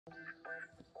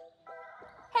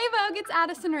Hey Vogue, it's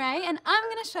Addison Rae, and I'm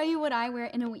gonna show you what I wear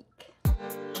in a week.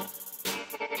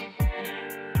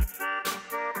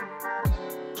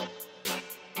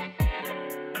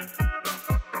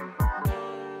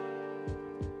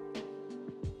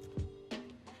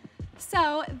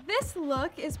 So this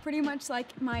look is pretty much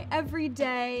like my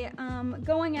everyday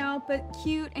going out, but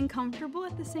cute and comfortable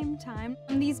at the same time.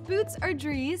 And these boots are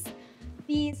Drees,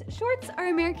 these shorts are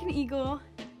American Eagle,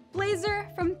 blazer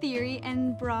from Theory,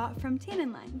 and bra from Tan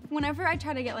 & Line. Whenever I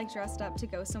try to get like dressed up to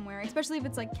go somewhere, especially if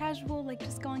it's like casual, like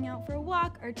just going out for a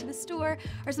walk or to the store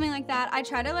or something like that, I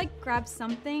try to like grab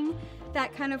something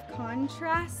that kind of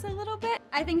contrasts a little bit.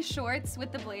 I think shorts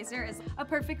with the blazer is a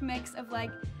perfect mix of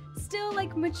like still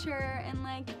like mature and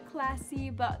like classy,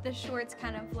 but the shorts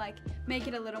kind of like make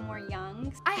it a little more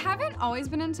young. I haven't always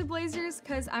been into blazers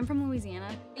because I'm from Louisiana.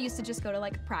 I used to just go to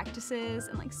like practices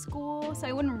and like school, so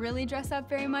I wouldn't really dress up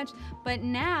very much, but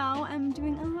now I'm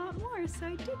doing a lot more, so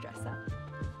I do dress up.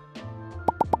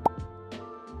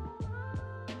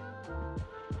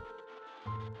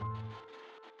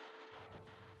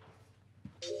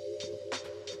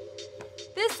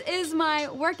 This is my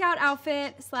workout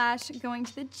outfit slash going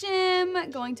to the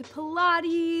gym, going to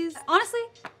Pilates. Honestly,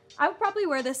 I would probably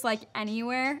wear this like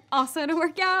anywhere also to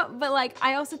work out, but like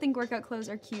I also think workout clothes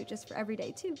are cute just for every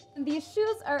day too. These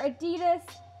shoes are Adidas.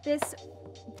 This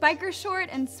biker short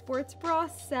and sports bra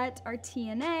set are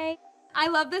TNA. I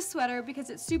love this sweater because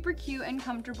it's super cute and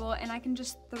comfortable, and I can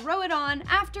just throw it on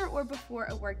after or before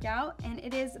a workout, and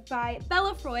it is by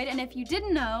Bella Freud, and if you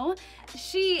didn't know,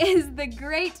 she is the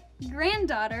great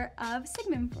granddaughter of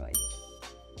Sigmund Freud.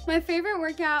 My favorite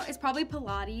workout is probably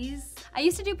Pilates. I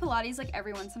used to do Pilates like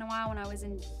every once in a while when I was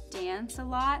in dance a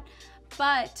lot,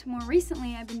 but more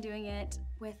recently I've been doing it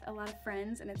with a lot of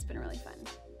friends, and it's been really fun.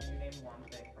 Can you name one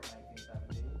thing from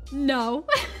 1970? No.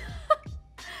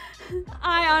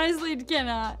 I honestly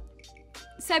cannot.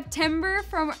 September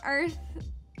from Earth,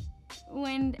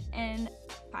 Wind, and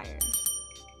Fire.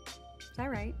 Is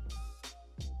that right?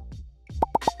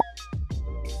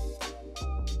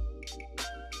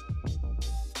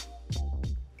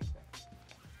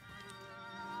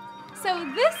 So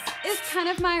this is kind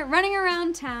of my running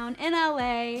around town in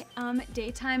LA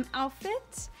daytime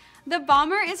outfit. The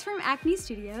bomber is from Acne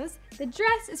Studios, the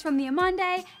dress is from the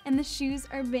Amande, and the shoes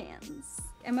are Vans.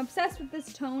 I'm obsessed with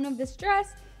this tone of this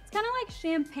dress. It's kind of like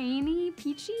champagne-y,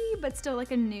 peachy, but still like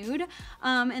a nude.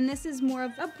 And this is more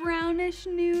of a brownish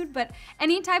nude, but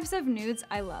any types of nudes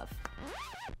I love.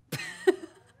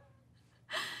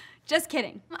 Just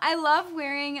kidding. I love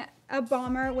wearing a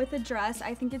bomber with a dress.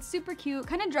 I think it's super cute,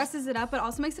 kind of dresses it up, but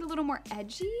also makes it a little more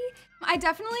edgy. I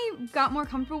definitely got more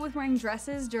comfortable with wearing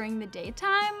dresses during the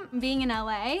daytime, being in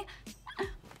LA.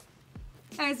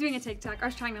 I was doing a TikTok, I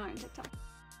was trying to learn TikTok.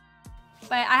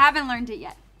 But I haven't learned it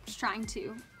yet. Just trying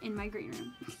to in my green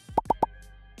room.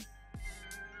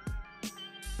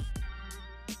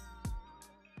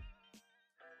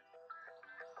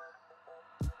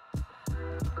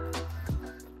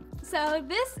 So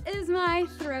this is my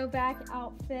throwback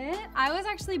outfit. I was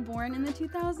actually born in the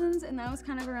 2000s, and that was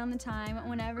kind of around the time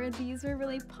whenever these were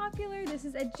really popular. This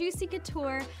is a Juicy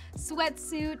Couture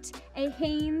sweatsuit, a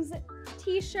Hanes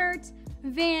t-shirt,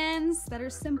 Vans that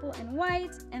are simple and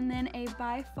white, and then a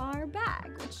By Far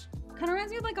bag, which kind of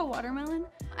reminds me of like a watermelon.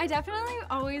 I definitely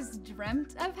always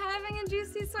dreamt of having a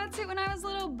Juicy sweatsuit when I was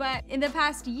little, but in the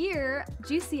past year,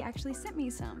 Juicy actually sent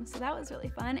me some, so that was really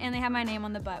fun, and they have my name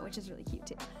on the butt, which is really cute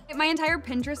too. My entire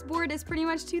Pinterest board is pretty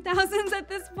much 2000s at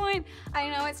this point. I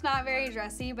know it's not very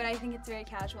dressy, but I think it's very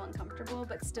casual and comfortable,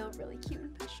 but still really cute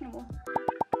and fashionable.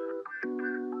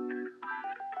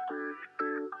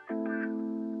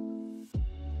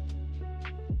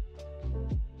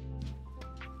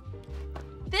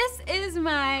 This is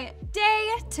my day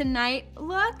to night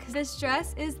look. This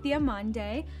dress is the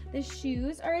Amande, the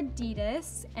shoes are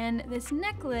Adidas, and this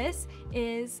necklace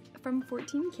is from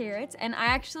 14 Carats, and I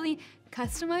actually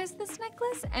customized this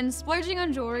necklace, and splurging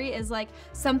on jewelry is like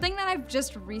something that I've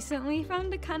just recently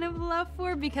found a kind of love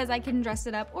for because I can dress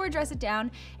it up or dress it down,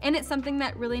 and it's something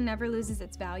that really never loses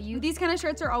its value. These kind of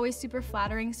shirts are always super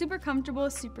flattering, super comfortable,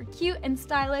 super cute and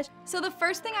stylish. So the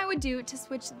first thing I would do to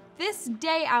switch this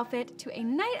day outfit to a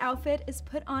night outfit is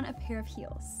put on a pair of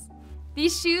heels.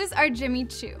 These shoes are Jimmy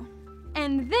Choo.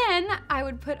 And then I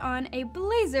would put on a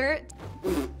blazer.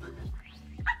 Should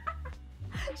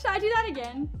I do that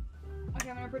again? Okay,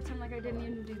 I'm gonna pretend like I didn't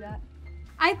even do that.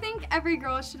 I think every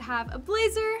girl should have a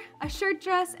blazer, a shirt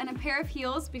dress, and a pair of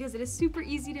heels because it is super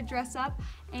easy to dress up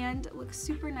and look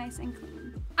super nice and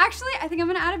clean. Actually, I think I'm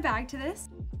gonna add a bag to this.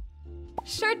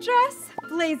 Shirt dress,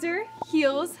 blazer,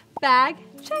 heels, bag,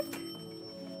 check.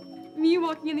 Me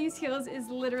walking in these heels is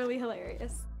literally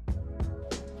hilarious.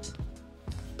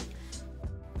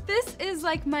 This is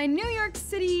like my New York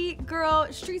City girl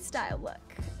street style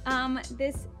look.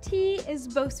 This tee is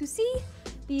Bosusi,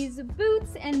 these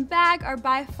boots and bag are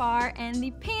by far, and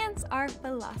the pants are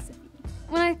philosophy.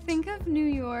 When I think of New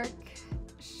York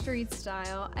street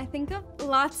style, I think of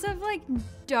lots of like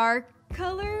dark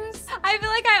colors. I feel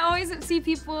like I always see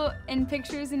people in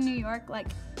pictures in New York like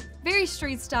very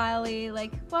street style-y,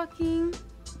 like walking,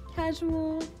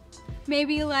 casual,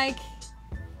 maybe like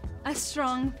a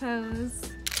strong pose.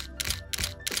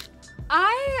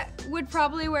 I would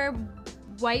probably wear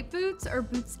white boots or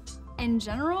boots in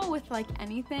general with like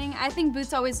anything. I think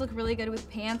boots always look really good with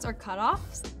pants or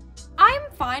cutoffs. I'm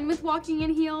fine with walking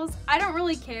in heels. I don't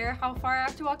really care how far I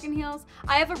have to walk in heels.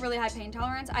 I have a really high pain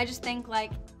tolerance. I just think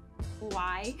like,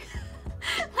 why?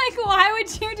 Like, why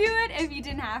would you do it if you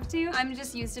didn't have to? I'm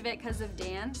just used to it because of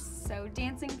dance. So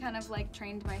dancing kind of like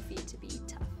trained my feet to be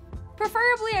tough.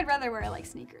 Preferably, I'd rather wear like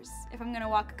sneakers if I'm gonna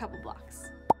walk a couple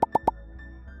blocks.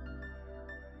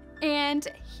 And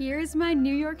here's my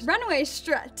New York runway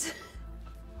strut.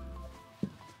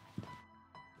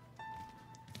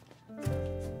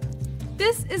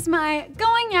 This is my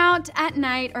going out at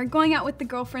night or going out with the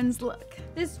girlfriends look.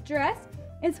 This dress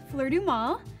is Fleur du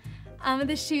Mal.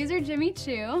 The shoes are Jimmy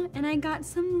Choo, and I got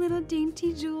some little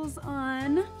dainty jewels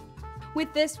on.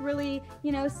 With this really,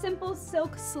 you know, simple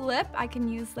silk slip, I can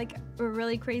use like a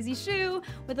really crazy shoe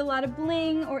with a lot of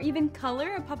bling or even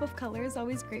color. A pop of color is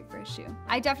always great for a shoe.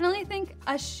 I definitely think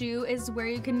a shoe is where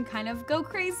you can kind of go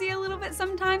crazy a little bit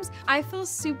sometimes. I feel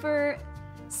super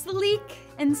sleek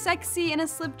and sexy in a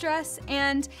slip dress,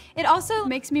 and it also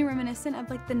makes me reminiscent of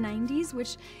like the 90s,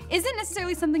 which isn't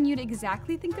necessarily something you'd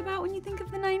exactly think about when you think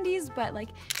of the 90s, but like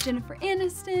Jennifer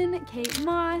Aniston, Kate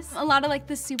Moss, a lot of like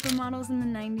the supermodels in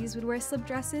the 90s would wear slip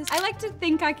dresses. I like to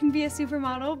think I can be a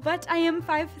supermodel, but I am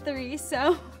 5'3",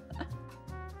 so.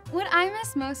 What I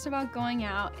miss most about going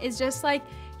out is just like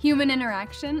human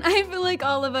interaction. I feel like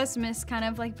all of us miss kind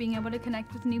of like being able to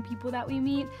connect with new people that we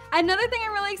meet. Another thing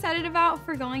I'm really excited about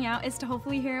for going out is to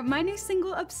hopefully hear my new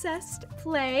single, Obsessed,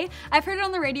 play. I've heard it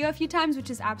on the radio a few times, which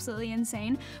is absolutely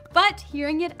insane, but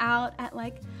hearing it out at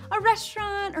like a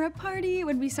restaurant or a party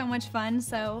would be so much fun,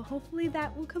 so hopefully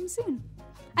that will come soon.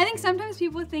 I think sometimes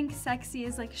people think sexy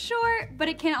is like short, but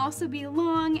it can also be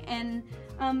long and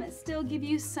still give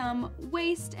you some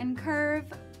waist and curve,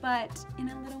 but in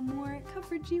a little more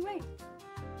coveragey way.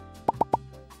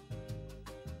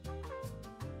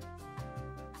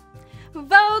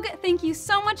 Vogue, thank you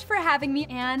so much for having me,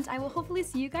 and I will hopefully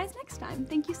see you guys next time.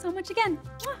 Thank you so much again.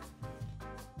 Mwah.